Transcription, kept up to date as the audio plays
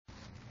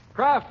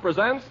Kraft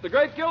presents The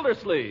Great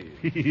Gildersleeve.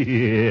 The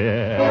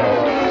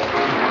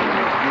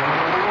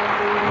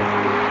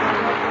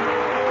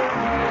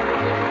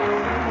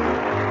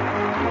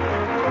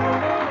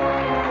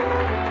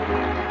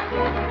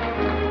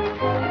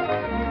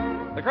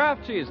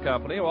Kraft Cheese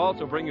Company will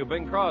also bring you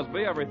Bing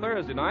Crosby every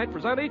Thursday night.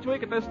 Present each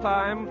week at this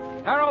time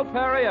Harold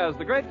Perry as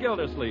The Great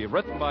Gildersleeve,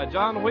 written by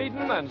John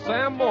Whedon and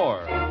Sam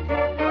Moore.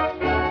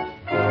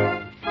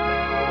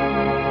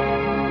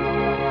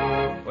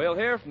 We'll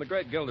hear from The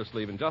Great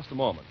Gildersleeve in just a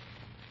moment.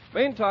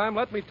 Meantime,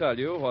 let me tell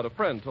you what a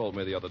friend told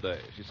me the other day.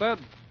 She said,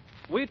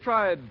 we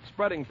tried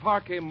spreading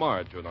parquet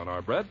margarine on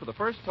our bread for the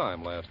first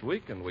time last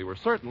week, and we were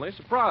certainly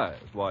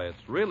surprised. Why,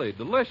 it's really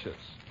delicious.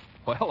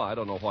 Well, I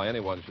don't know why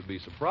anyone should be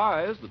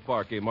surprised that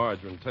parquet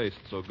margarine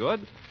tastes so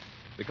good,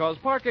 because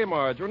parquet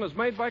margarine is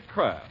made by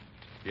Kraft.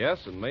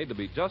 Yes, and made to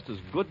be just as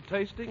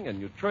good-tasting and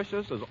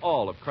nutritious as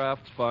all of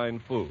Kraft's fine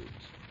foods.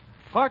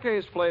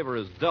 Parquet's flavor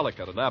is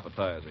delicate and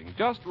appetizing,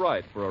 just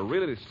right for a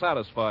really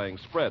satisfying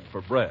spread for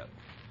bread.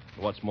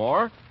 What's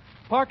more,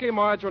 parquet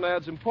margarine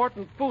adds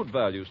important food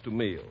values to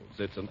meals.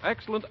 It's an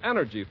excellent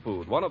energy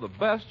food, one of the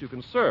best you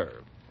can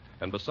serve.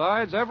 And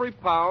besides, every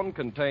pound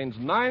contains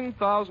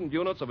 9,000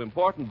 units of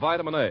important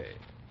vitamin A.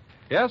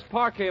 Yes,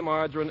 parquet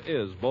margarine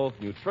is both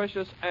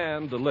nutritious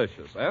and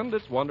delicious, and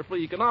it's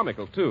wonderfully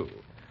economical, too.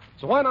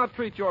 So why not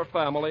treat your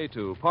family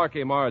to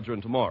parquet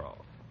margarine tomorrow?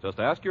 Just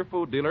ask your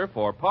food dealer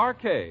for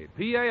Parquet,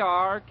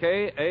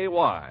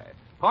 P-A-R-K-A-Y.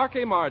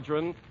 Parquet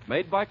margarine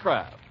made by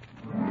Kraft.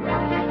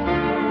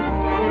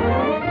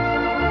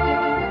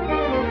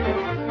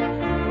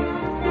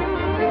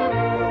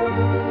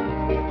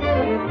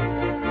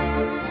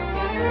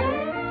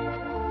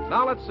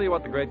 Now let's see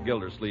what the Great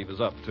Gildersleeve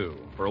is up to.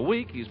 For a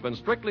week, he's been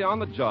strictly on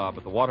the job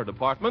at the water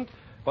department,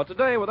 but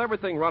today, with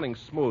everything running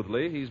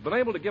smoothly, he's been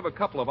able to give a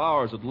couple of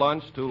hours at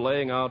lunch to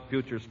laying out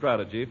future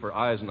strategy for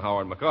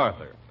Eisenhower and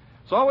MacArthur.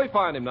 So we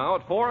find him now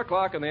at 4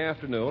 o'clock in the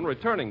afternoon,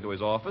 returning to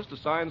his office to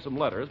sign some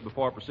letters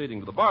before proceeding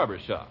to the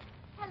barber's shop.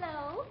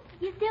 Hello?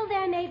 You still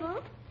there,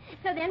 Mabel?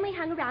 So then we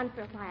hung around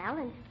for a while,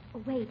 and...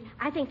 Oh, wait,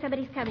 I think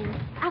somebody's coming.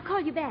 I'll call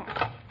you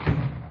back.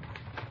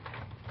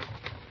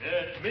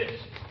 Miss,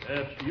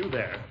 you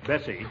there,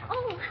 Bessie.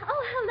 Oh,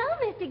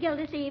 hello, Mr.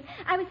 Gildersleeve.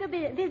 I was so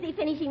busy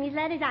finishing these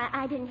letters,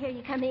 I didn't hear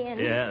you come in.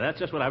 Yeah, that's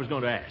just what I was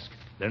going to ask.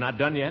 They're not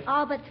done yet?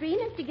 All but 3,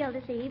 Mr.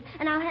 Gildersleeve,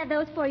 and I'll have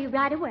those for you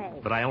right away.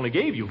 But I only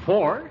gave you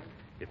 4.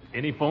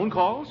 Any phone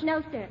calls?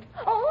 No, sir.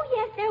 Oh,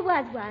 yes, there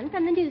was one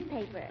from the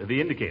newspaper.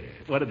 The Indicator.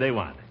 What did they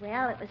want?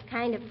 Well, it was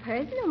kind of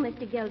personal,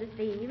 Mr.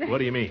 Gildersleeve. What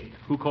do you mean?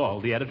 Who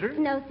called? The editor?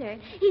 No, sir.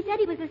 He said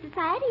he was a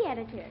society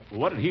editor.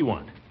 What did he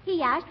want?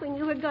 He asked when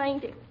you were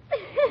going to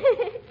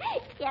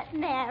get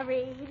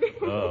married.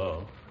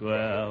 Oh,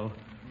 well,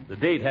 the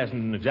date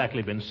hasn't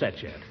exactly been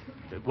set yet.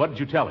 What did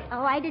you tell him?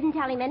 Oh, I didn't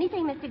tell him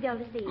anything, Mr.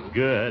 Gildersleeve.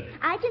 Good.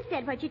 I just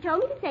said what you told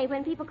me to say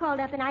when people called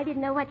up and I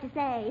didn't know what to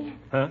say.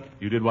 Huh?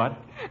 You did what?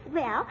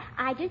 Well,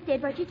 I just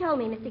did what you told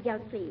me, Mr.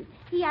 Gildersleeve.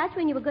 He asked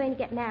when you were going to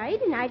get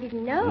married, and I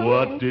didn't know.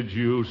 What did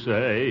you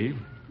say?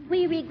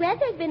 We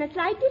regret there's been a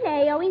slight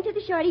delay owing to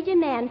the shortage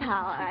in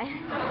manpower.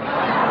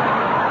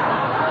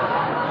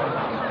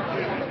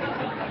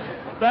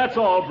 That's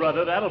all,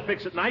 brother. That'll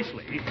fix it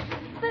nicely.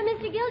 But,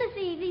 Mr.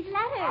 Gildersleeve, these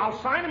letters... I'll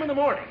sign them in the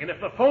morning, and if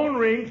the phone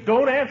rings,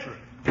 don't answer it.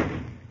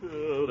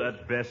 Oh,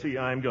 that Bessie,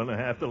 I'm going to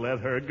have to let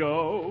her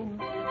go.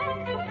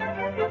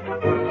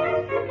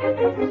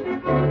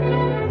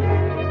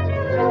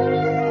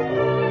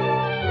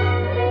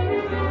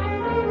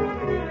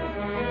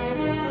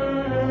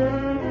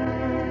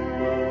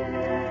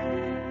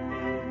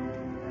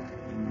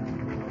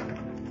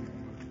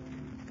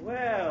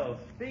 Well,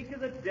 speak of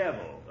the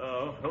devil.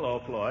 Oh, hello,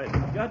 Floyd.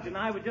 Judge and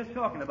I were just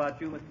talking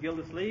about you, Mr.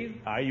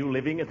 Gildersleeve. Are you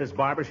living at this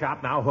barber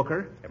shop now,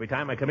 Hooker? Every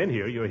time I come in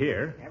here, you're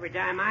here. Every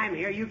time I'm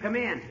here, you come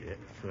in. Yes,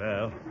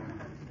 well,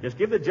 just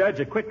give the judge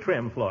a quick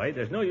trim, Floyd.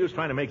 There's no use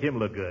trying to make him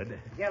look good.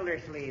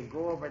 Gildersleeve,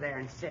 go over there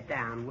and sit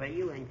down, will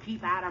you? And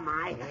keep out of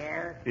my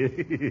hair.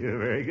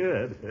 Very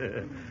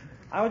good.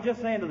 I was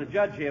just saying to the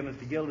judge here,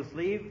 Mr.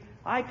 Gildersleeve,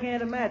 I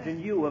can't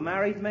imagine you a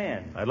married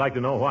man. I'd like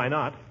to know why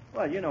not.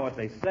 Well, you know what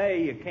they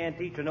say. You can't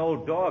teach an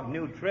old dog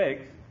new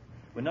tricks.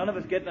 But none of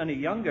us getting any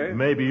younger.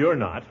 Maybe you're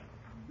not.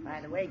 By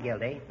the way,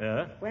 Gildy,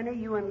 Yeah? when are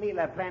you and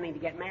Leila planning to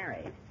get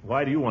married?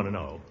 Why do you want to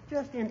know?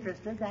 Just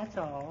interested, that's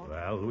all.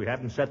 Well, we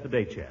haven't set the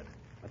date yet.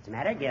 What's the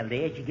matter,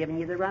 Gildy? Is she giving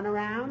you the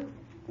runaround?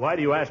 Why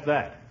do you ask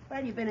that?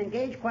 Well, you've been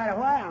engaged quite a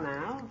while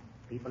now.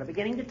 People are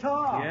beginning to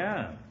talk.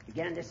 Yeah.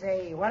 Beginning to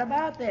say, what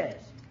about this?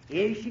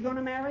 Is she going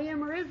to marry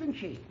him or isn't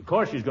she? Of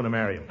course she's going to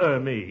marry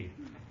him. Me.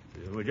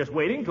 We're just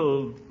waiting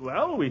till,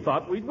 well, we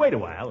thought we'd wait a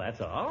while, that's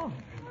all.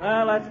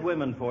 Well, that's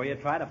women for you.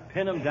 Try to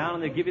pin them down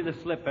and they give you the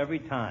slip every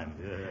time.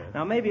 Yeah.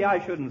 Now, maybe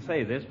I shouldn't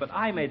say this, but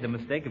I made the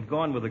mistake of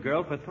going with a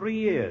girl for 3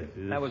 years.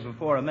 Yes. That was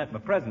before I met my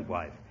present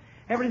wife.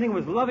 Everything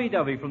was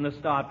lovey-dovey from the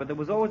start, but there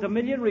was always a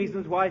million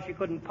reasons why she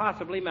couldn't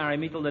possibly marry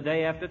me till the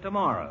day after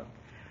tomorrow.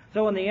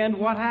 So in the end,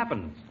 what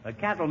happens? A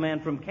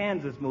cattleman from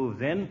Kansas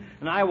moves in,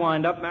 and I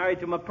wind up married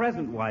to my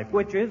present wife,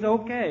 which is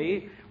okay.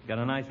 We've got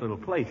a nice little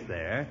place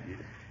there.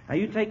 Now,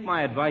 you take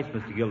my advice,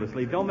 Mr.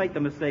 Gildersleeve. Don't make the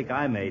mistake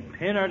I made.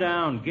 Pin her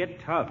down. Get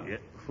tough. Yeah,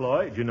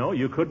 Floyd, you know,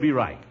 you could be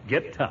right.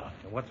 Get tough.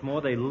 And what's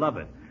more, they love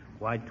it.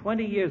 Why,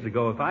 20 years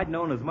ago, if I'd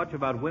known as much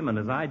about women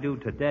as I do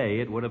today,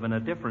 it would have been a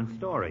different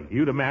story.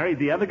 You'd have married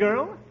the other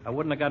girl? I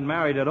wouldn't have got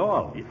married at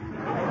all. Wait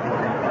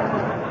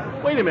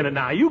a minute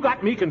now. You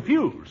got me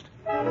confused.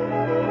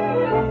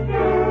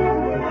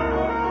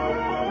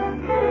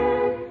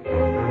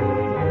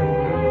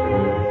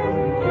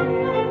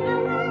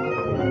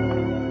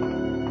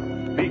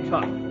 Be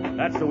tough.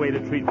 That's the way to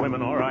treat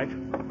women, all right.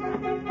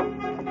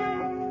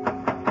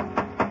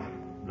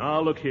 Now,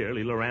 look here,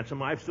 Leila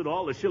Ransom. I've stood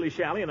all the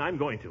shilly-shally, and I'm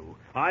going to.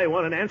 I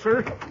want an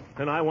answer,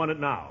 and I want it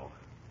now.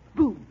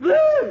 Boo.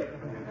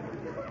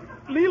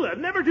 Leila,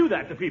 never do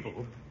that to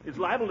people. It's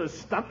liable to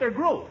stunt their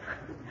growth.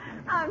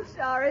 I'm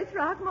sorry,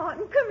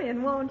 Throckmorton. Come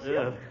in, won't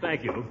you?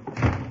 Thank you.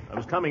 I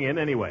was coming in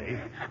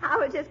anyway. I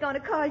was just going to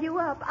call you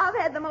up. I've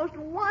had the most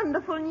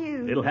wonderful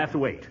news. It'll have to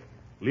wait.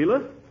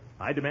 Leila,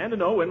 I demand to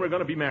know when we're going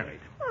to be married.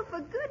 Oh,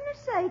 for goodness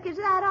sake, is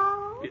that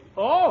all?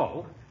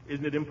 All?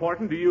 Isn't it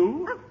important to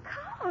you? Of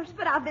course,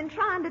 but I've been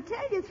trying to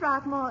tell you,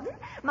 Throckmorton.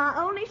 My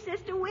only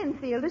sister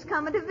Winfield is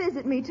coming to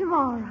visit me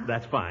tomorrow.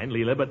 That's fine,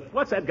 Leila, but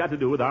what's that got to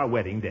do with our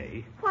wedding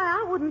day? Why,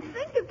 I wouldn't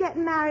think of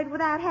getting married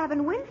without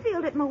having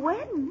Winfield at my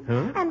wedding.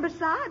 Huh? And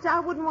besides, I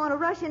wouldn't want to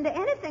rush into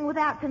anything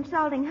without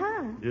consulting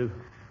her.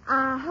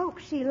 I hope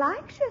she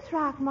likes you,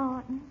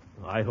 Throckmorton.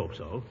 I hope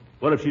so.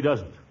 What if she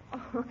doesn't?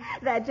 Oh,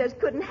 that just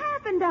couldn't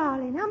happen,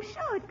 darling. I'm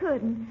sure it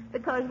couldn't.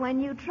 Because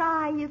when you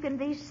try, you can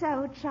be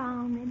so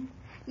charming.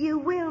 You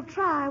will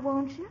try,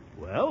 won't you?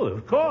 Well,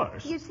 of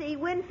course. You see,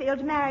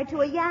 Winfield's married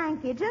to a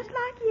Yankee, just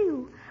like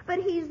you.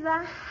 But he's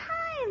the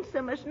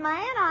handsomest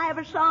man I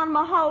ever saw in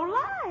my whole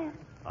life.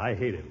 I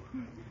hate him.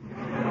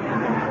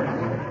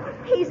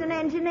 He's an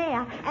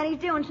engineer, and he's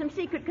doing some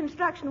secret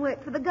construction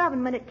work for the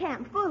government at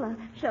Camp Fuller.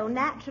 So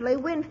naturally,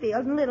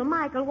 Winfield and little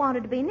Michael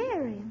wanted to be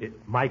near him.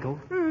 Michael?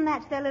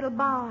 That's their little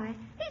boy.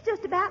 He's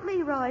just about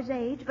Leroy's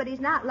age, but he's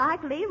not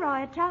like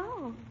Leroy at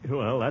all.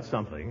 Well, that's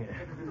something.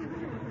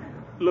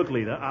 Look,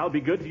 Leila, I'll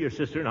be good to your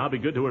sister, and I'll be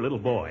good to her little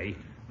boy.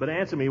 But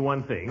answer me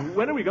one thing.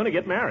 When are we going to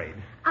get married?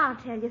 I'll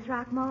tell you,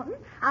 Throckmorton.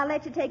 I'll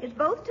let you take us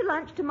both to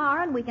lunch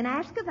tomorrow, and we can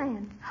ask her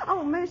then.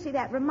 Oh, mercy,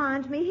 that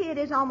reminds me. Here it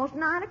is almost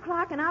 9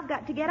 o'clock, and I've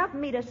got to get up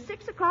and meet a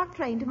 6 o'clock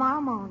train tomorrow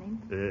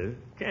morning.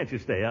 Can't you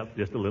stay up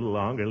just a little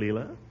longer,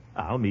 Leila?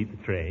 I'll meet the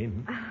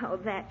train. Oh,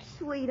 that's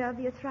sweet of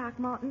you,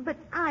 Throckmorton, but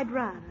I'd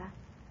rather.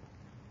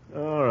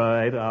 All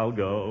right, I'll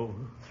go.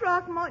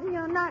 Throckmorton,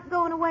 you're not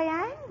going away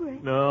angry.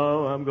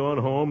 No, I'm going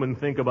home and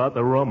think about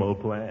the Romo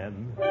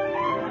plan.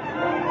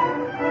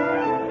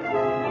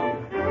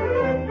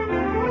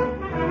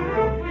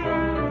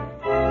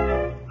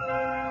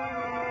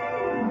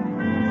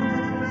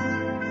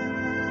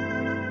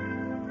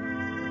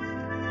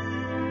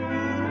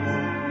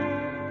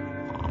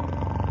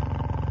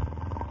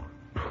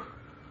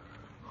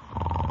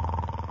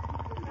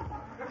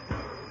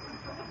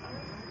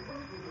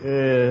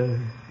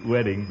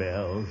 Wedding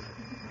bells.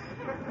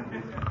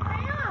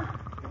 Hang on.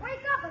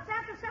 Wake up. It's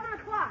after 7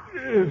 o'clock.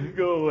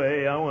 Go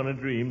away. I want to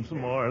dream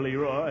some more,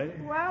 Leroy.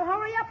 Well,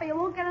 hurry up or you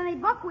won't get any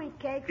buckwheat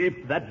cakes.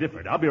 If that's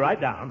different, I'll be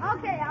right down.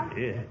 Okay, I'll...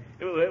 Yeah.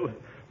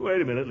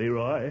 Wait a minute,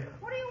 Leroy.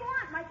 What do you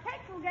want? My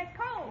cakes will get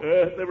cold.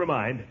 Never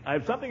mind. I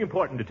have something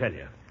important to tell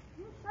you.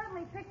 You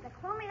certainly picked the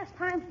crummiest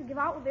times to give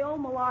out with the old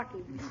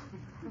malarkey.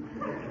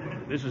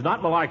 This is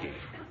not malarkey.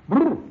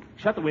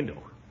 Shut the window.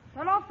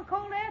 Turn off the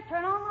cold air,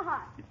 turn on the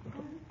hot.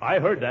 I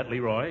heard that,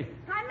 Leroy.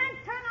 I meant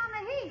turn on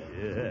the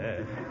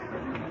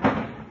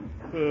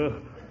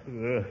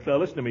heat. Now,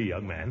 listen to me,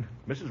 young man.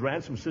 Mrs.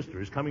 Ransom's sister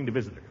is coming to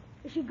visit her.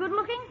 Is she good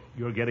looking?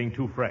 You're getting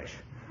too fresh.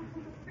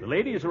 The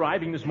lady is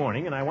arriving this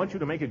morning, and I want you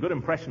to make a good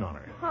impression on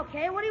her.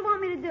 Okay, what do you want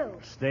me to do?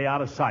 Stay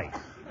out of sight.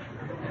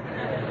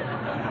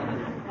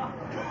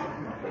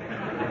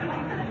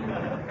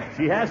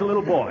 She has a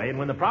little boy, and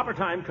when the proper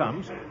time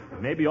comes,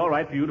 it may be all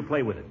right for you to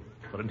play with him.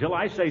 But until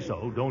I say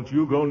so, don't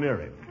you go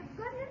near him.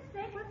 For goodness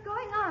sake, what's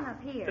going on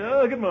up here?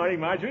 Oh, good morning,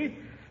 Marjorie.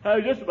 I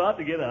was just about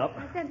to get up.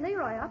 I sent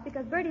Leroy up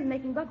because Bertie's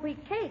making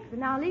buckwheat cakes, and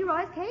now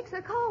Leroy's cakes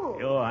are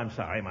cold. Oh, I'm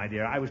sorry, my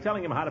dear. I was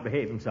telling him how to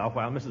behave himself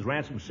while Mrs.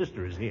 Ransom's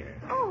sister is here.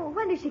 Oh,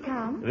 when does she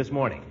come? This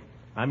morning.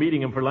 I'm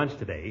meeting him for lunch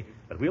today,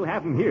 but we'll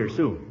have him here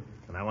soon.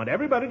 And I want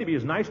everybody to be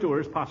as nice to her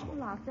as possible.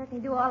 Well, I'll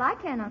certainly do all I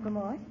can, Uncle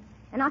Mort.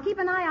 And I'll keep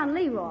an eye on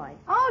Leroy.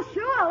 Oh,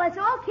 sure. Let's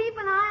all keep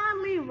an eye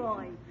on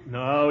Leroy.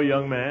 No,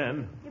 young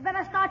man. You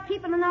better start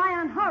keeping an eye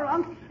on her.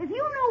 If you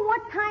know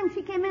what time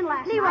she came in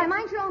last night... Leroy,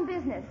 mind your own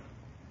business.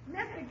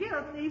 Mr.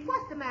 Gildersleeve,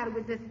 what's the matter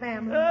with this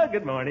family?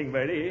 Good morning,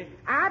 Bertie.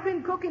 I've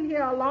been cooking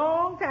here a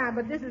long time,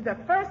 but this is the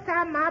first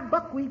time my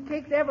buckwheat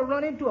cakes ever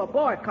run into a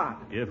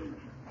boycott.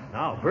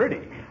 Now,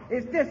 Bertie.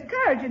 It's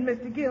discouraging,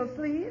 Mr.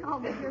 Gildersleeve. Oh,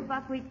 but your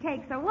buckwheat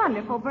cakes are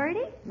wonderful,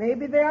 Bertie.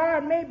 Maybe they are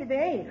and maybe they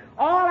ain't.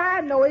 All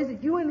I know is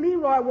that you and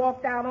Leroy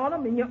walked out on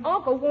them, and your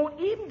uncle won't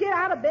even get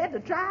out of bed to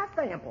try a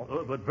sample.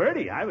 But,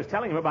 Bertie, I was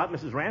telling him about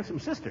Mrs.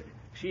 Ransom's sister.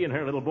 She and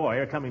her little boy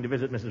are coming to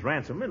visit Mrs.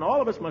 Ransom, and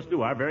all of us must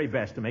do our very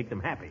best to make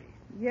them happy.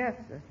 Yes,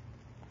 sir.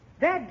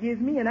 That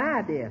gives me an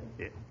idea.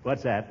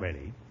 What's that,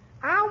 Brady?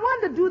 I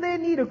wonder, do they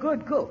need a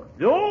good cook?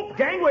 No,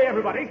 gangway,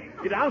 everybody.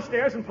 Get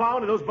downstairs and plow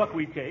into those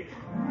buckwheat cakes.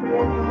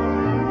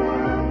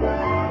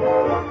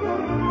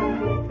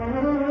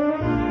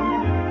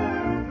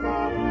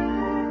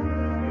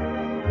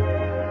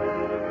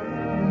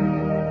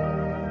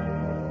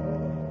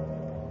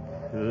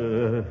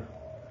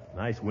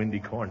 Nice windy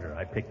corner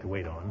I picked to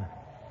wait on.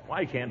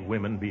 Why can't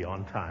women be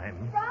on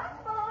time?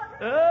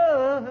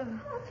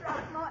 Throckmorton!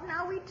 Throckmorton,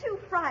 are we too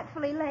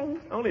frightfully late?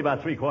 Only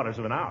about 3/4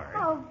 of an hour.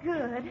 Oh,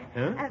 good.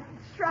 Huh?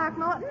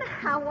 Throckmorton,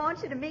 I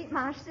want you to meet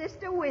my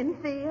sister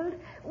Winfield.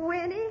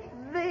 Winnie,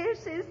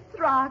 this is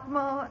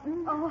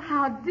Throckmorton. Oh,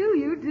 how do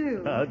you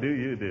do? How do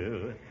you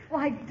do?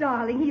 Why,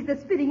 darling, he's the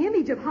spitting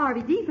image of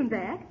Harvey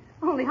Diefenbach.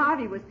 Only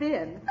Harvey was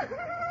thin.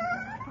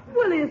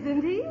 Well,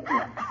 isn't he?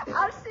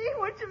 I see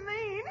what you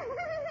mean.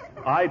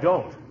 I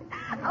don't.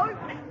 Oh,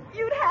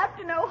 you'd have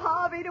to know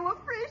Harvey to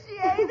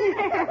appreciate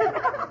it.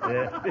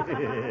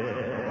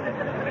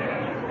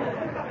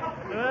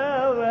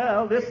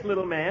 Well, this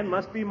little man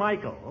must be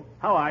Michael.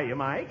 How are you,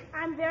 Mike?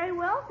 I'm very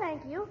well,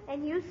 thank you.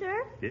 And you,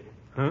 sir?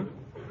 Huh?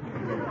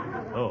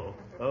 Oh,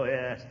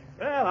 yes.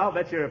 Well, I'll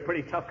bet you're a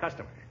pretty tough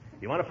customer.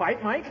 You want to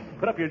fight, Mike?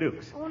 Put up your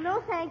dukes. Oh,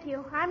 no, thank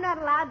you. I'm not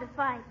allowed to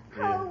fight.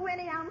 Oh,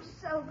 Winnie, I'm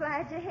so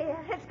glad you're here.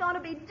 It's going to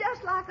be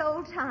just like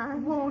old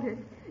times. Won't it?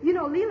 You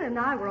know, Leila and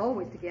I were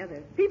always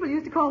together. People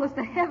used to call us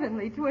the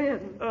heavenly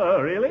twins. Oh,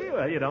 really?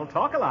 Well, you don't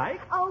talk alike.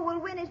 Oh, well,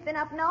 Winnie's been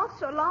up north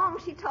so long,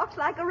 she talks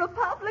like a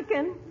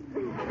Republican.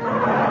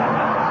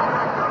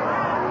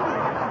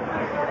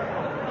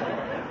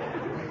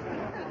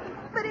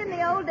 But in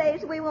the old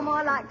days, we were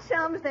more like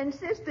chums than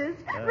sisters.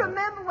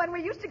 Remember when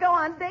we used to go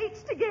on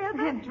dates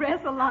together? And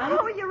dress alike.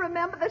 Oh, you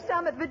remember the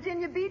summer at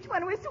Virginia Beach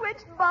when we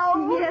switched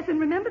bows? Yes, and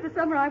remember the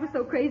summer I was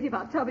so crazy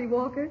about Tubby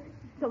Walker?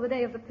 Till the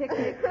day of the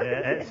picnic.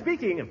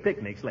 Speaking of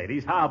picnics,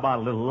 ladies, how about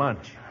a little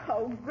lunch?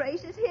 Oh,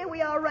 gracious, here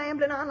we are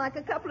rambling on like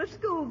a couple of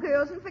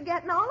schoolgirls and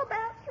forgetting all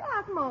about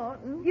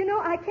Throckmorton. You know,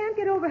 I can't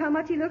get over how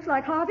much he looks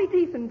like Harvey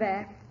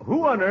Diefenbach.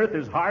 Who on earth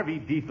is Harvey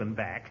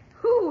Diefenbach?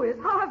 Who is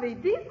Harvey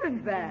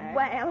Diefenbach?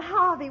 Well,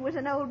 Harvey was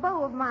an old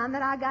beau of mine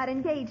that I got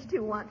engaged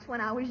to once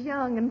when I was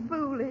young and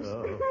foolish.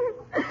 Oh.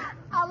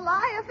 I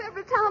laugh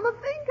every time I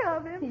think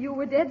of him. You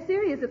were dead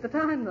serious at the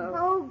time, though.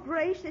 Oh,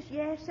 gracious,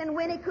 yes. And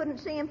Winnie couldn't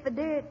see him for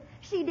dirt.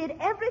 She did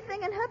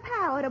everything in her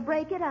power to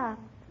break it up.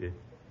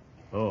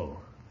 Oh.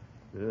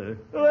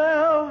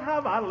 Well, how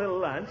about a little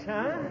lunch,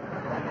 huh?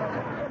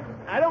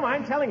 I don't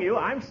mind telling you,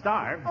 I'm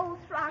starved. Oh,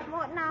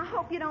 Throckmorton, I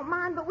hope you don't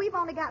mind, but we've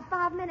only got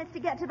 5 minutes to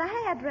get to the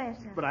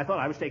hairdresser. But I thought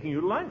I was taking you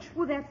to lunch.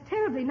 Well, that's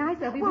terribly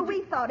nice of you. Well,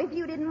 we thought if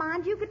you didn't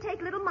mind, you could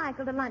take little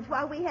Michael to lunch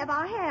while we have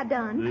our hair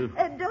done.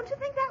 Don't you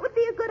think that would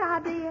be a good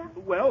idea?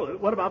 Well,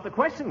 what about the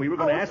question we were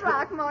going to ask?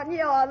 Throckmorton,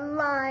 you're a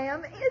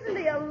lamb. Isn't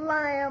he a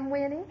lamb,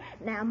 Winnie?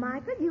 Now,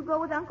 Michael, you go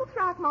with Uncle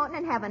Throckmorton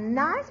and have a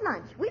nice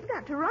lunch. We've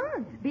got to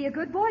run. Be a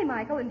good boy,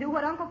 Michael, and do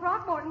what Uncle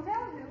Throckmorton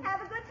tells you.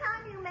 Have a good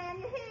time, you man.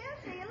 You hear?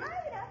 See you later.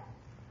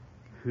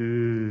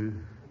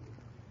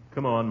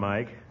 Come on,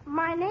 Mike.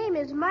 My name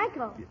is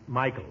Michael.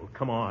 Michael,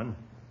 come on.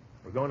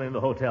 We're going into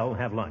the hotel and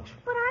have lunch.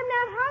 But I'm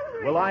not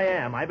hungry. Well, I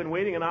am. I've been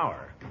waiting an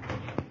hour.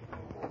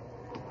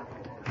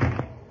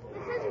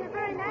 This isn't a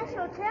very nice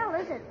hotel,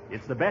 is it?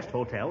 It's the best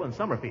hotel in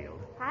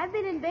Summerfield. I've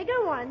been in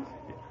bigger ones.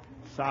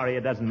 Sorry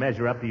it doesn't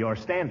measure up to your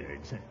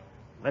standards.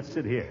 Let's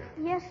sit here.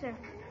 Yes, sir.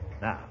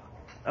 Now,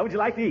 what would you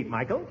like to eat,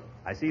 Michael?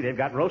 I see they've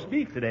got roast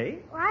beef today.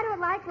 Well, I don't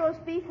like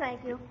roast beef,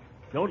 thank you.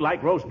 Don't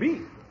like roast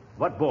beef?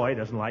 What boy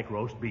doesn't like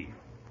roast beef?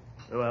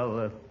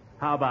 Well,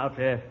 how about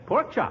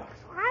pork chops?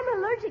 I'm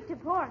allergic to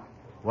pork.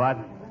 What?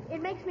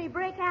 It makes me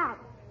break out.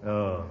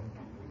 Oh.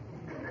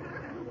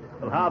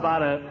 Well, how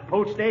about a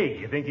poached egg?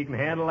 You think you can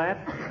handle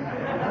that?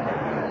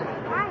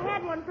 I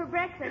had one for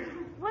breakfast.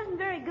 It wasn't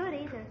very good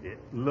either.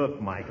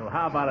 Look, Michael,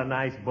 how about a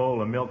nice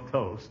bowl of milk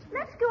toast?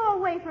 Let's go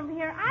away from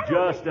here. I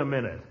don't Just a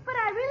minute. But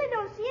I really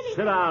don't see anything.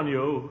 Sit down,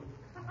 you.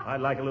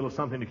 I'd like a little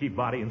something to keep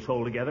body and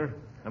soul together.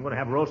 I'm going to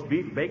have roast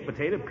beef, baked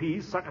potato,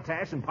 peas,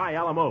 succotash, and pie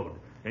a la mode.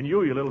 And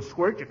you little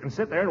squirt, you can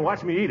sit there and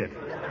watch me eat it.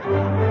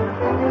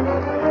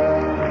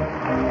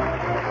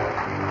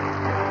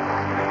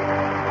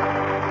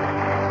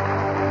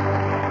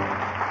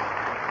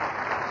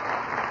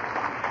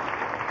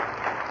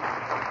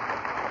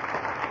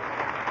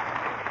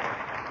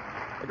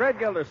 The great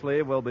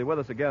Gildersleeve will be with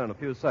us again in a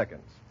few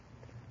seconds.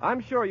 I'm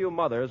sure you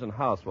mothers and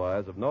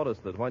housewives have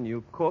noticed that when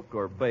you cook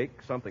or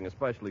bake something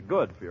especially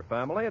good for your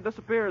family, it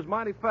disappears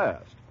mighty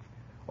fast.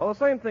 Well, the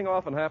same thing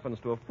often happens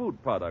to a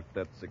food product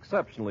that's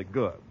exceptionally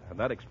good, and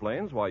that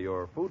explains why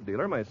your food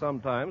dealer may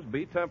sometimes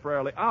be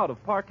temporarily out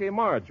of Parquet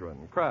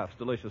margarine, Kraft's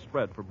delicious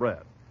spread for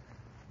bread.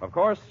 Of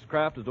course,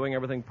 Kraft is doing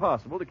everything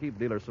possible to keep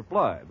dealers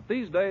supplied, but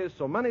these days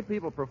so many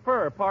people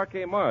prefer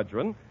Parquet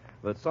margarine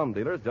that some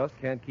dealers just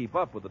can't keep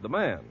up with the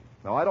demand.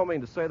 Now, I don't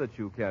mean to say that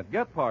you can't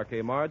get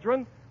Parquet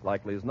margarine.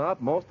 Likely as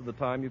not, most of the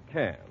time you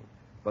can.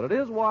 But it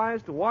is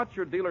wise to watch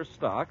your dealer's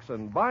stocks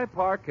and buy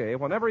Parquet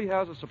whenever he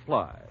has a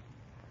supply.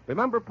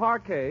 Remember,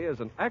 Parquet is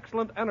an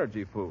excellent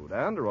energy food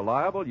and a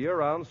reliable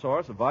year-round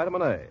source of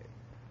vitamin A.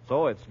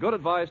 So it's good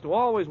advice to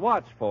always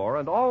watch for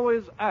and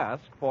always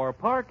ask for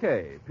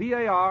Parquet,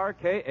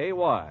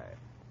 P-A-R-K-A-Y.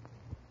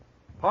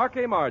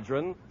 Parquet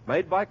margarine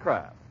made by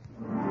Kraft.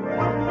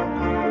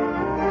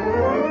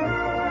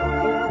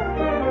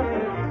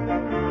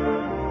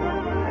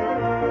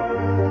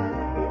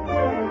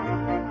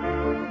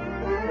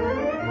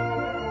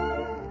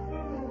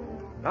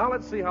 Now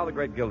let's see how the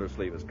great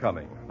Gildersleeve is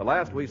coming. The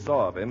last we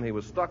saw of him, he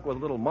was stuck with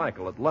little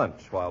Michael at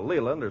lunch while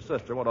Leila and her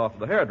sister went off to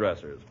the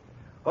hairdresser's.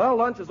 Well,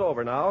 lunch is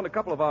over now, and a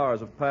couple of hours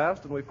have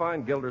passed, and we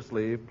find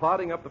Gildersleeve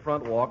plodding up the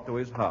front walk to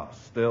his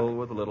house, still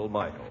with little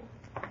Michael.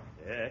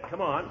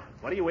 Come on.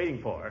 What are you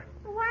waiting for?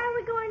 Why are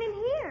we going in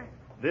here?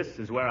 This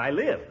is where I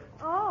live.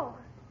 Oh,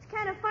 it's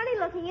kind of funny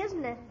looking,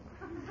 isn't it?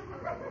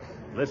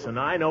 Listen,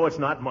 I know it's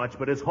not much,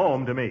 but it's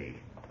home to me.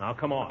 Now,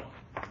 come on.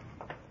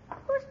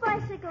 Whose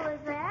bicycle is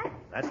that?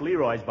 That's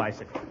Leroy's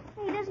bicycle.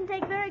 He doesn't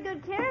take very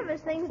good care of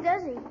his things,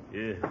 does he?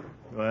 Yeah.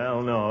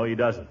 Well, no, he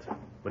doesn't.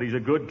 But he's a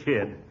good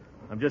kid.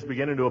 I'm just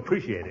beginning to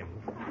appreciate him.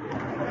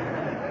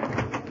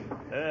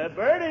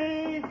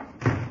 Bertie!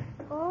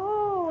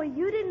 Oh,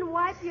 you didn't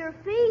wipe your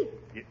feet.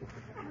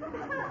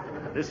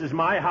 This is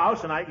my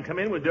house, and I can come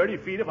in with dirty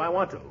feet if I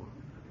want to.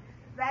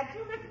 That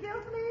you, Mr.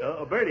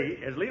 Gildersleeve? Bertie,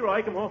 has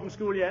Leroy come home from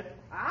school yet?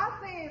 I'll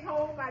say he's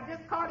home. I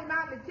just caught him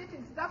out in the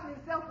kitchen stuffing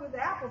himself with the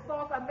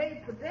applesauce I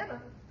made for dinner.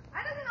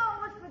 I didn't know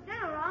it was for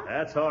dinner, Unc.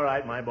 That's all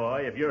right, my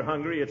boy. If you're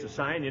hungry, it's a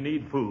sign you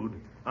need food.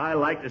 I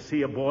like to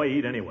see a boy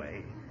eat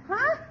anyway.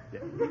 Huh?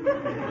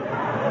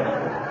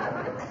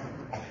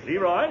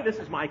 Leroy, this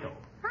is Michael.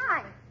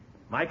 Hi.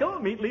 Michael,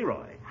 meet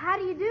Leroy. How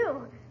do you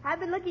do? I've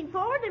been looking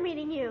forward to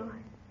meeting you.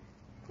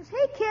 Is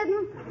he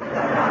kidding?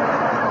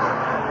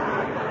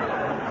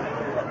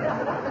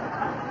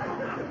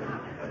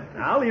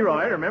 Now,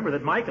 Leroy, remember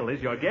that Michael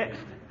is your guest.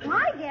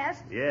 My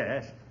guest?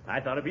 Yes. I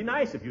thought it'd be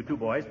nice if you two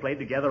boys played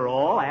together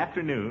all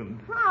afternoon.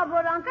 Oh,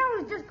 but Unc, I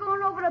was just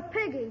going over to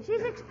Piggy.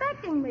 She's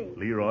expecting me.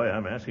 Leroy,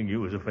 I'm asking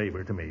you as a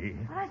favor to me.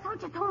 But I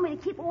thought you told me to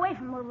keep away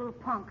from the little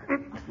punk.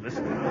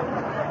 Listen,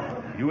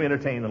 you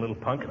entertain the little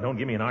punk and don't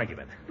give me an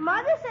argument.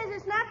 Mother says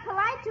it's not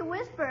polite to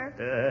whisper.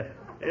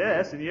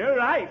 Yes, and you're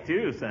right,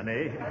 too,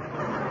 Sonny.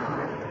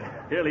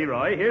 Here,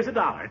 Leroy, here's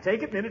 $1.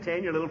 Take it and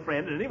entertain your little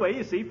friend in any way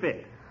you see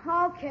fit.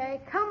 Okay,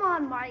 come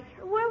on, Mike.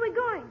 Where are we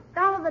going?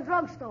 Down to the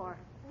drugstore.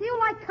 Do you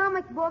like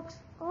comic books?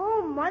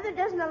 Oh, Mother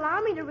doesn't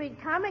allow me to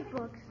read comic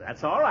books.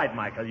 That's all right,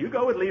 Michael. You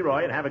go with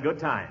Leroy and have a good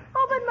time.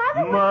 Oh, but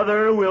Mother...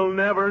 Mother will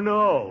never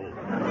know.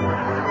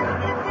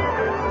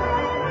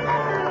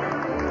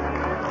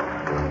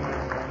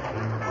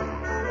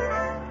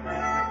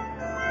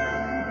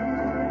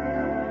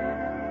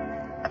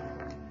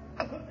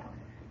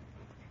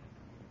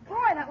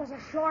 Boy, that was a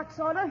short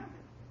soda.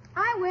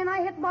 I win.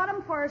 I hit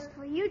bottom first.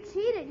 Well, you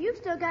cheated. You've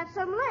still got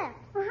some left.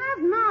 I have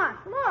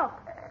not. Look.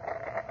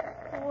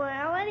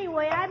 Well,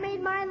 anyway, I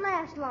made mine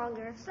last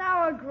longer.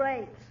 Sour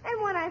grapes.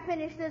 And when I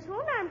finish this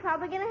one, I'm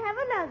probably going to have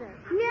another.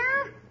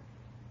 Yeah?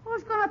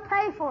 Who's going to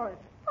pay for it?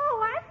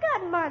 Oh, I've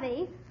got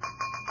money.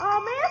 Oh,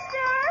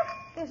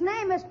 mister! His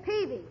name is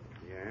Peavy.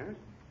 Yes?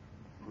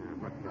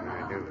 What can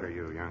I do for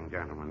you, young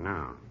gentleman,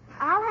 now?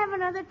 I'll have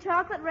another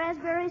chocolate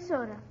raspberry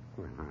soda.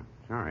 Well, I'm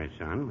sorry,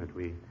 son, but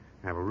we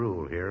have a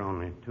rule here,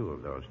 only 2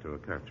 of those to a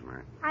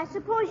customer. I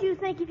suppose you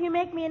think if you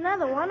make me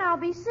another one, I'll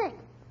be sick.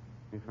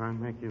 If I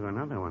make you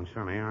another one,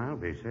 Sonny, I'll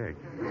be sick.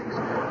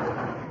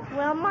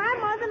 Well, my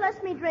mother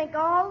lets me drink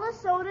all the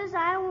sodas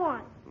I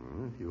want.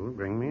 Well, if you'll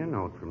bring me a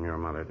note from your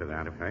mother to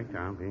that effect,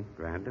 I'll be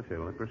glad to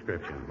fill the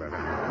prescription. But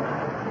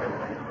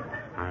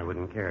I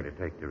wouldn't care to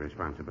take the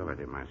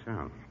responsibility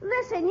myself.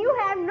 Listen, you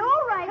have no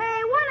right...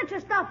 Hey, why don't you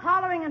stop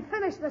hollering and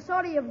finish the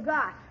soda you've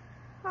got?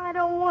 I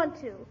don't want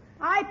to.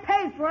 I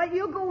paid for it.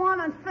 You go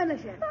on and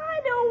finish it. I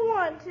don't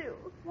want to.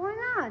 Why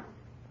not?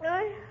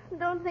 I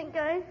don't think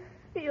I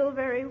feel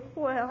very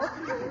well.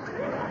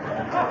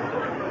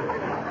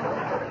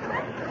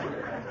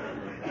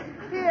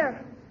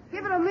 Here,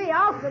 give it to me.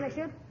 I'll finish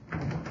it.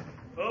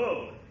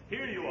 Oh,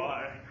 here you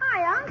are.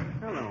 Hi, Unc.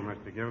 Hello,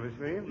 Mr.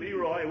 Gildersleeve.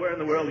 Leroy, where in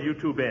the world have you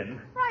two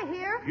been? Right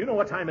here. You know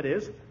what time it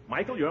is?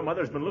 Michael, your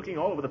mother's been looking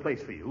all over the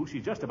place for you.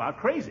 She's just about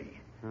crazy.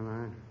 Well,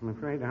 I'm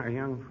afraid our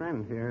young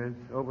friend here has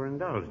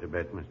overindulged a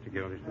bit, Mr.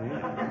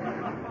 Gildersleeve.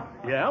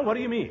 Yeah? What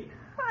do you mean?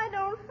 I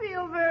don't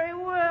feel very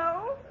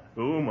well.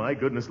 Oh, my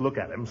goodness, look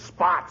at him.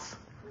 Spots.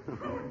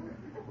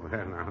 Well,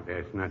 now,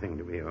 there's nothing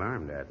to be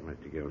alarmed at,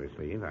 Mr.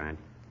 Gildersleeve. I'd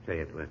say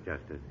it was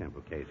just a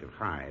simple case of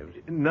hives.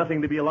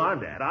 Nothing to be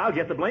alarmed at. I'll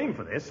get the blame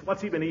for this.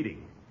 What's he been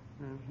eating?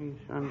 Well, he's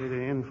under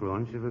the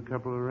influence of a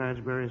couple of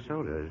raspberry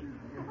sodas.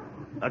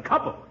 A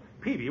couple?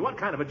 Peavy, what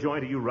kind of a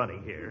joint are you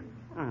running here?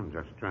 I'm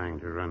just trying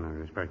to run a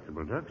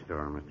respectable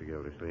drugstore, Mr.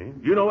 Gildersleeve.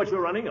 You know what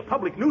you're running? A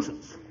public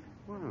nuisance.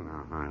 Well,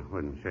 now, I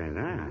wouldn't say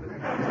that.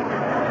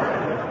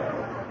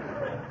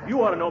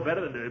 You ought to know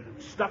better than to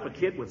stuff a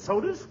kid with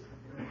sodas.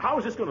 How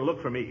is this going to look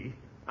for me?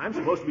 I'm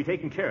supposed to be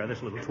taking care of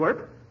this little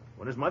twerp.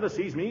 When his mother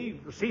sees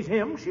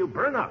him, she'll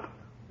burn up.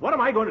 What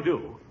am I going to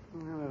do?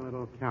 Well, a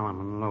little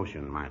calamine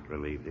lotion might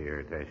relieve the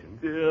irritation.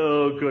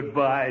 Oh,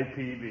 goodbye,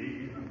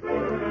 Peavy.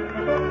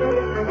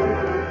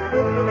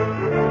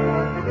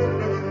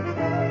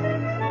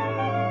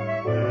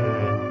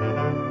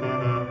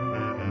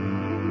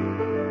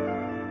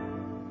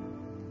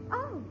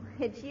 Oh,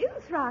 it's you,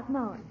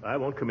 Throckmorton. I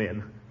won't come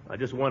in. I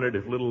just wondered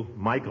if little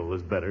Michael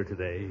was better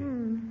today.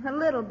 A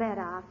little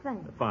better, I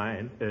think.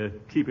 Fine.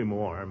 Keep him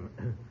warm.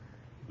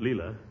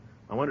 Leila,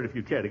 I wondered if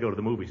you'd care to go to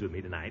the movies with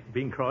me tonight.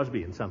 Bing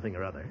Crosby and something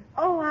or other.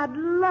 Oh, I'd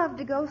love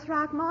to go,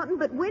 Throckmorton,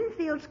 but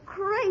Winfield's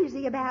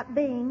crazy about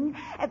Bing.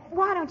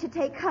 Why don't you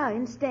take her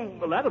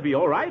instead? Well, that'll be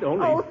all right,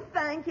 only... Oh,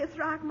 thank you,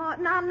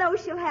 Throckmorton. I know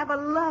she'll have a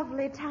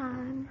lovely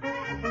time.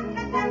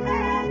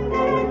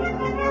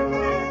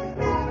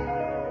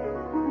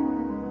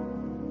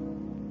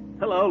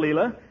 Hello,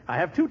 Leila. I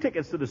have 2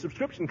 tickets to the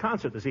subscription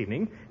concert this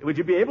evening. Would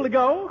you be able to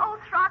go? Oh,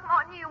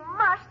 Throckmorton, you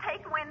must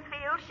take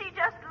Winfield. She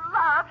just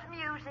loves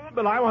music.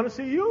 But I want to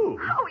see you.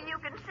 Oh, you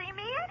can see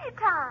me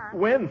anytime.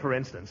 When, for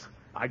instance?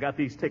 I got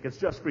these tickets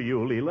just for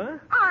you, Leila.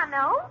 I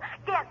know.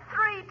 Get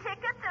 3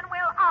 tickets and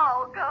we'll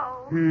all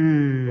go.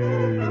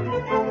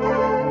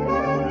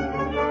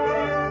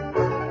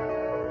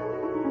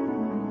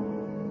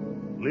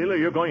 Leila,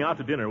 you're going out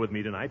to dinner with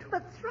me tonight.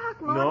 But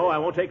Throckmorton... No, I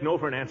won't take no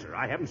for an answer.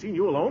 I haven't seen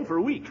you alone for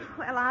a week.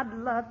 Well, I'd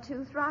love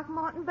to,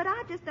 Throckmorton, but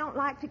I just don't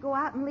like to go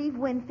out and leave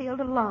Winfield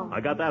alone. I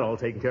got that all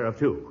taken care of,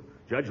 too.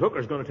 Judge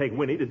Hooker's going to take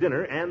Winnie to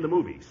dinner and the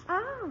movies.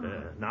 Oh.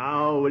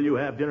 Now, will you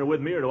have dinner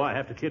with me, or do I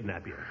have to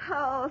kidnap you?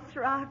 Oh,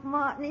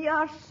 Throckmorton,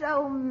 you're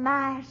so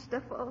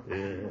masterful.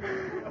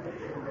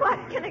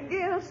 What can a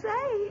girl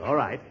say? All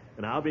right.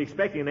 And I'll be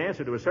expecting an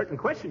answer to a certain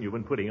question you've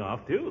been putting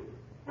off, too.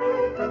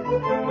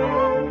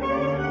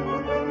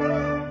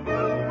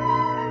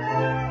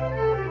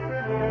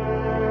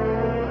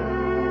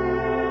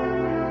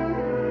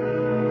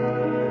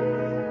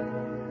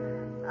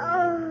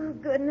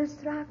 Goodness,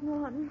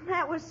 Throckmorton,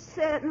 that was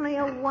certainly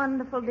a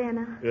wonderful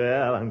dinner.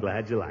 Well, I'm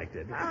glad you liked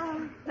it.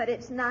 Oh, but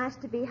it's nice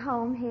to be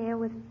home here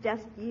with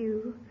just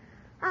you.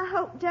 I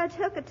hope Judge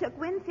Hooker took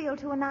Winfield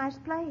to a nice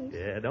place.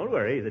 Yeah, don't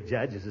worry. The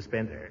judge is a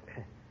spender.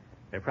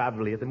 They're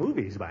probably at the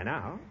movies by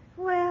now.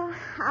 Well,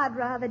 I'd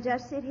rather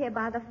just sit here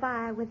by the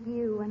fire with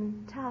you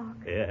and talk.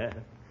 Yeah,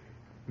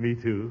 me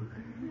too.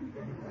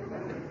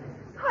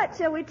 What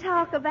shall we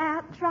talk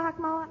about,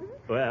 Throckmorton?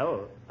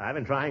 Well, I've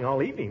been trying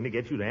all evening to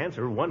get you to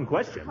answer one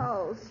question.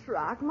 Oh,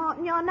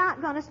 Throckmorton, you're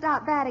not going to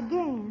stop that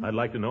again. I'd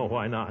like to know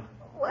why not.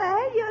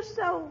 Well, you're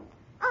so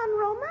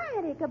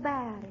unromantic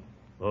about it.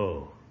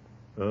 Oh,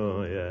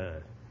 yeah.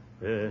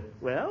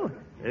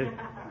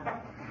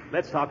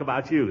 Let's talk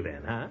about you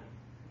then, huh?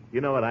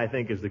 You know what I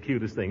think is the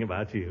cutest thing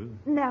about you?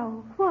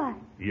 No, what?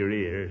 Your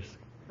ears.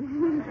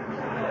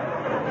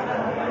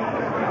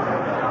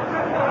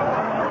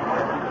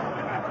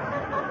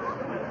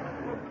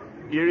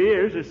 Your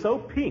ears are so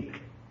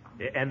pink,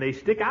 and they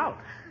stick out.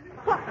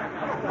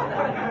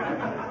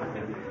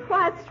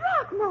 Why,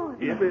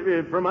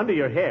 Throckmorton. From under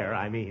your hair,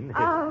 I mean.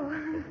 Oh.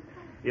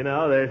 You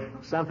know, there's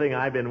something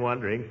I've been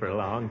wondering for a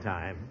long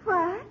time.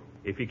 What?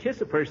 If you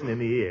kiss a person in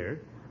the ear,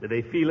 do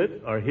they feel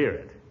it or hear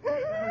it?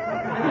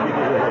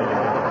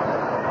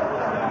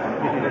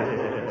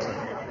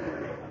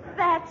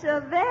 That's a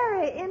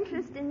very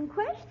interesting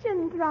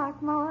question,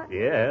 Throckmorton.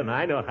 Yeah, and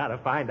I know how to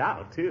find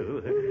out,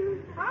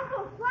 too.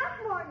 Uncle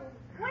Throckmorton,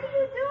 what are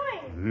you doing?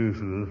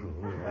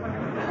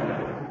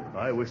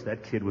 I wish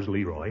that kid was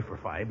Leroy for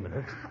 5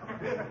 minutes.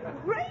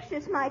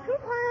 Gracious, Michael,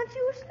 why aren't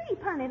you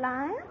asleep, honey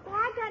lion? Well,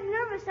 I got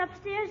nervous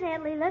upstairs,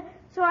 Aunt Leila,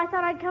 so I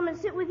thought I'd come and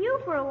sit with you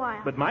for a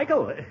while. But,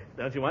 Michael,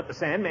 don't you want the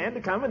Sandman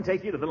to come and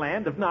take you to the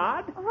land of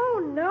Nod?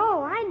 Oh,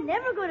 no, I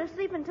never go to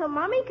sleep until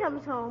Mommy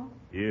comes home.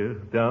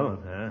 You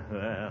don't, huh?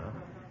 Well,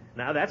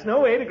 now that's no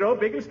way to grow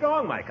big and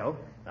strong, Michael.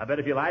 I bet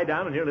if you lie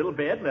down in your little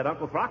bed and let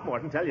Uncle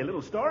Throckmorton tell you a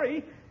little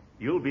story,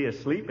 you'll be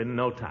asleep in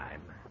no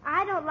time.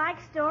 I don't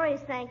like stories,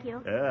 thank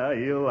you.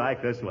 You'll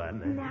like this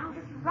one. Now,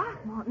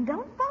 Throckmorton,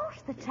 don't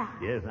force the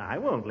child. Yes, I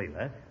won't,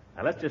 Leila.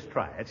 Now, let's just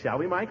try it, shall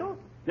we, Michael?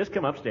 Just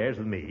come upstairs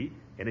with me,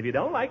 and if you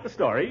don't like the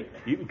story,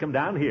 you can come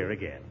down here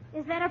again.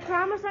 Is that a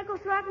promise, Uncle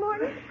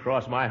Throckmorton?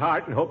 Cross my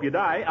heart and hope you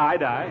die. I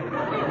die.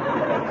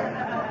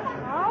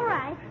 All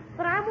right,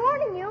 but I'm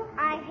warning you,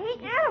 I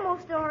hate animal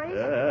stories.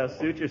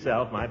 Suit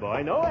yourself, my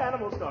boy. No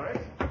animal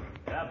stories.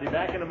 I'll be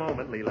back in a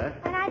moment, Leila.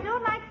 And I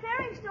don't like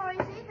fairy stories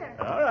either.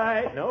 All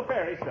right, no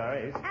fairy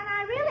stories. And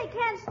I really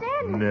can't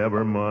stand them.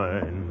 Never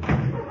mind.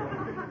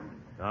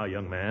 Now,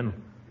 young man,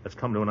 let's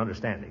come to an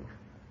understanding.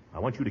 I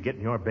want you to get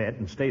in your bed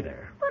and stay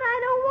there. But I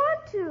don't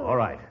want to. All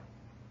right.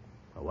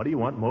 Now, what do you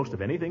want most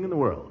of anything in the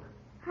world?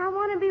 I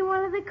want to be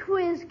one of the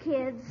quiz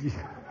kids.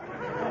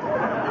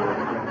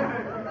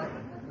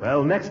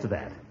 Well, next to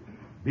that,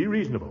 be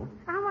reasonable.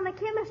 I want a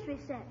chemistry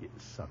set. You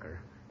sucker.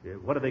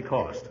 What do they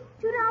cost?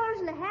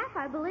 $2.50,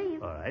 I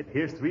believe. All right,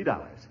 here's $3.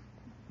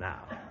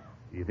 Now,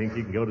 do you think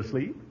you can go to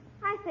sleep?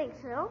 I think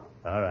so.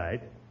 All right.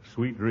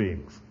 Sweet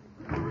dreams.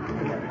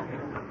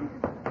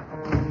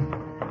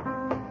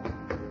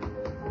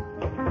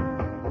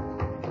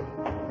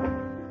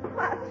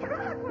 Why,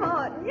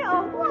 Throckmorton,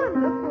 you're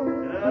wonderful.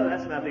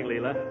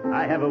 nothing, Leila.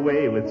 I have a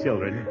way with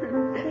children.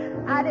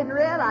 I didn't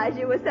realize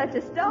you were such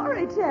a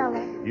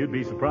storyteller. You'd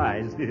be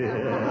surprised.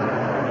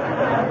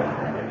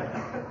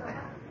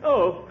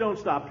 Oh, don't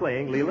stop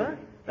playing, Leila.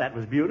 That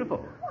was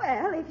beautiful.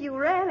 Well, if you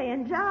really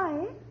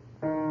enjoy it.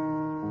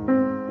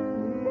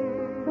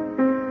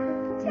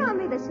 Tell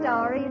me the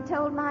story you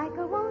told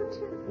Michael, won't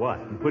you? What,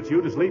 and put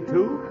you to sleep,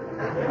 too?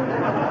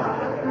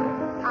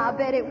 I'll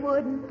bet it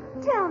wouldn't.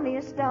 Tell me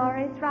a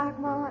story,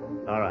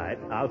 Throckmorton. All right,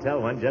 I'll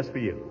tell one just for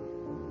you.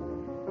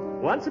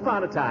 Once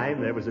upon a time,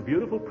 there was a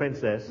beautiful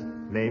princess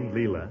named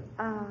Leila.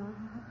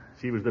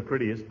 She was the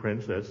prettiest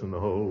princess in the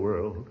whole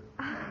world.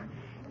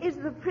 Is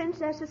the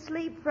princess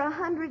asleep for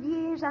 100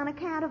 years on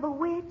account of a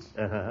witch?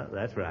 Uh-huh,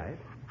 that's right.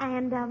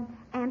 And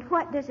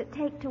what does it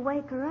take to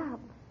wake her up?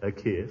 A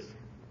kiss?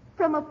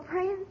 From a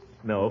prince?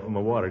 No, from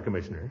a water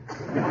commissioner.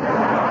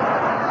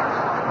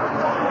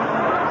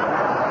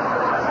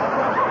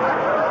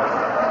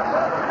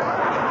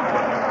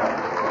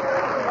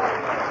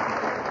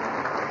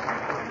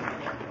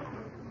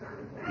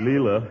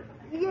 Leila.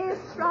 Yes,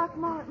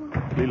 Throckmorton.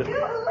 Leila.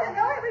 Hello,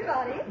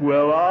 everybody.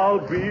 Well, I'll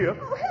be... Oh,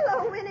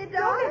 hello, Winnie, Don't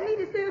darling. let me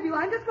disturb you.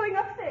 I'm just going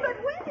upstairs. But,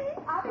 Winnie.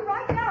 I'll be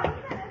right down in a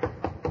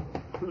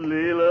minute.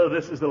 Leila,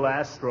 this is the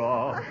last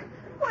straw.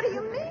 What do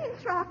you mean,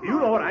 Throckmorton? You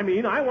know what I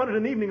mean. I wanted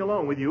an evening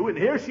alone with you, and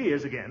here she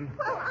is again.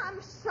 Well, I'm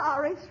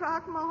sorry,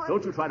 Throckmorton.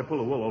 Don't you try to pull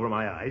the wool over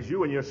my eyes.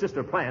 You and your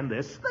sister planned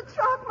this. But,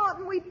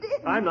 Throckmorton, we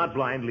didn't. I'm not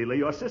blind, Leila.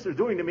 Your sister's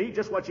doing to me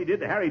just what she did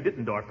to Harry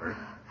Dittendorfer.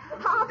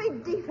 Harvey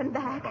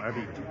Diefenbach.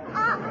 Harvey.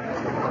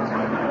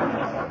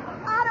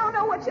 I don't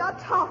know what you're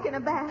talking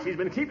about. She's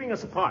been keeping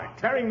us apart,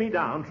 tearing me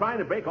down, trying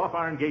to break off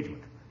our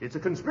engagement. It's a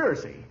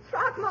conspiracy.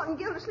 Throckmorton,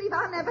 Gildersleeve,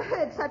 I never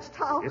heard such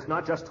talk. It's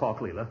not just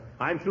talk, Leila.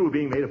 I'm through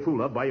being made a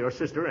fool of by your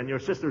sister and your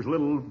sister's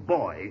little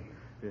boy.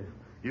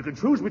 You can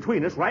choose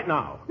between us right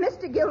now.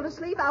 Mr.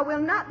 Gildersleeve, I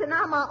will not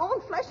deny my own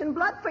flesh and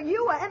blood for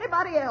you or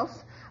anybody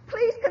else.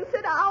 Please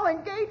consider our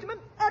engagement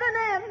at an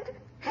end.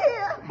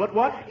 Here. But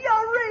what?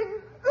 Your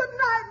ring. Good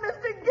night,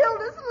 Mr.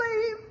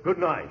 Gildersleeve. Good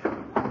night.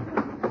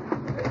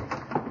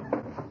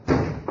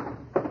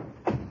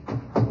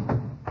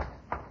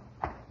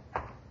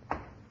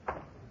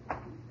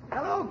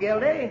 Hello,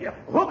 Gildy.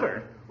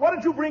 Hooker, what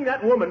did you bring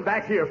that woman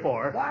back here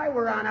for? Why,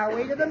 we're on our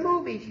way to the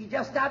movie. She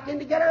just stopped in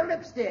to get her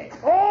lipstick.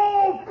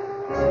 Oh!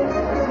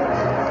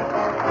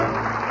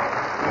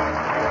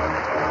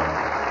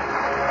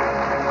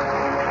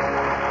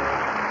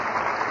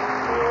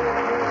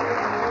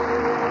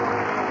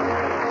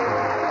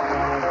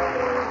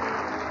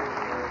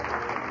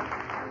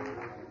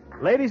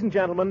 Ladies and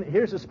gentlemen,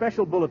 here's a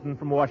special bulletin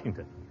from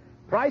Washington.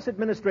 Price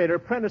Administrator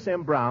Prentice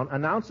M. Brown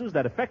announces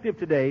that effective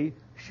today,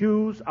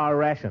 shoes are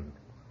rationed.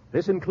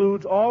 This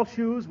includes all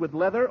shoes with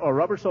leather or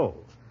rubber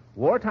soles.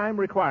 Wartime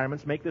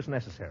requirements make this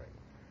necessary.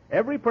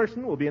 Every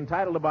person will be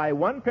entitled to buy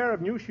one pair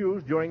of new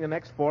shoes during the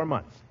next 4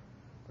 months.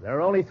 There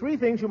are only 3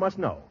 things you must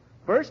know.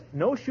 First,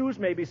 no shoes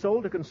may be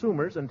sold to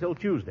consumers until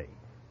Tuesday.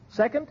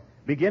 Second,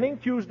 beginning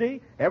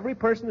Tuesday, every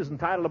person is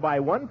entitled to buy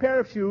one pair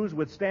of shoes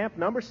with stamp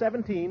number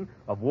 17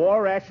 of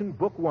War Ration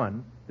Book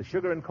 1, the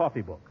Sugar and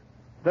Coffee Book.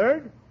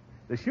 Third,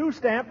 the shoe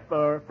stamp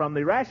from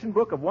the ration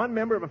book of one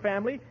member of a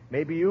family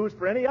may be used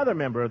for any other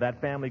member of that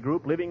family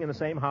group living in the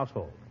same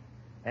household.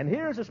 And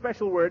here's a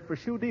special word for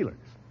shoe dealers.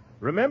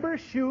 Remember,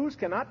 shoes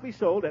cannot be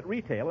sold at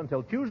retail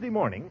until Tuesday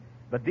morning,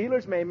 but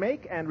dealers may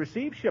make and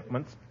receive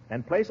shipments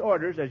and place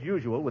orders as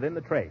usual within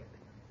the trade.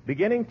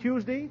 Beginning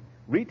Tuesday,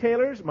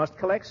 retailers must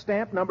collect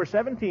stamp number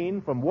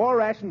 17 from War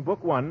Ration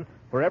Book 1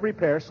 for every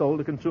pair sold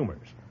to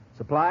consumers.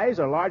 Supplies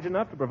are large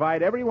enough to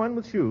provide everyone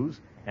with shoes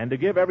and to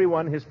give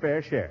everyone his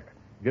fair share.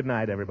 Good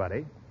night,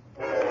 everybody.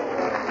 This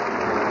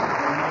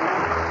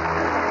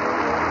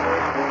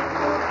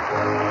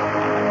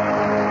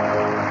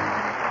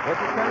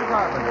is Ken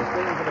Carpenter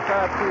speaking for the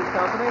Kraft Shoes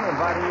Company and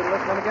inviting you to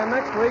listen again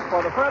next week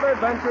for the further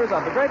adventures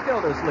of the great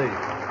Gildersleeve.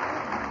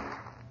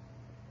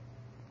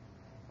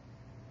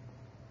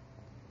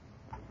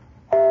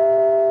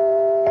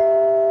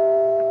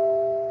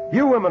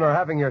 You women are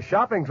having your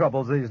shopping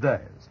troubles these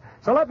days.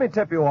 So let me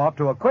tip you off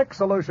to a quick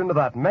solution to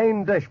that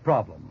main dish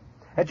problem.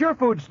 At your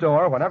food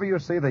store, whenever you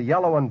see the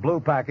yellow and blue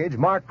package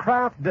marked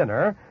Kraft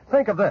Dinner,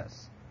 think of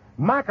this.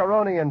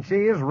 Macaroni and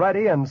cheese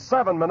ready in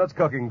 7 minutes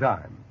cooking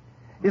time.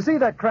 You see,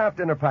 that Kraft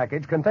Dinner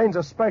package contains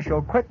a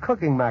special quick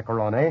cooking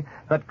macaroni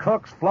that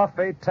cooks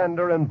fluffy,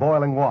 tender in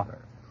boiling water.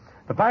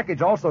 The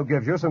package also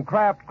gives you some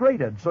Kraft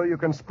grated so you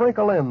can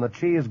sprinkle in the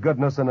cheese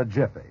goodness in a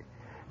jiffy.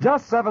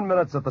 Just 7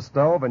 minutes at the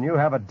stove and you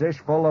have a dish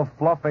full of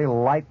fluffy,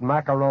 light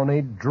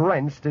macaroni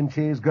drenched in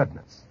cheese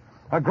goodness.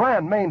 A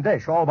grand main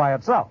dish all by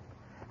itself.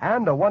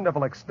 And a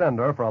wonderful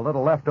extender for a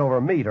little leftover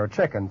meat or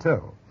chicken,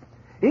 too.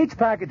 Each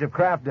package of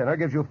Kraft Dinner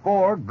gives you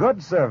 4 good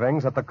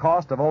servings at the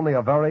cost of only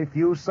a very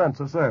few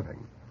cents a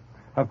serving.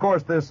 Of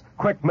course, this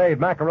quick-made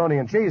macaroni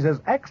and cheese is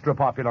extra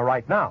popular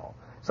right now,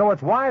 so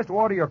it's wise to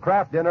order your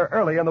Kraft Dinner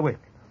early in the week.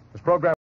 This program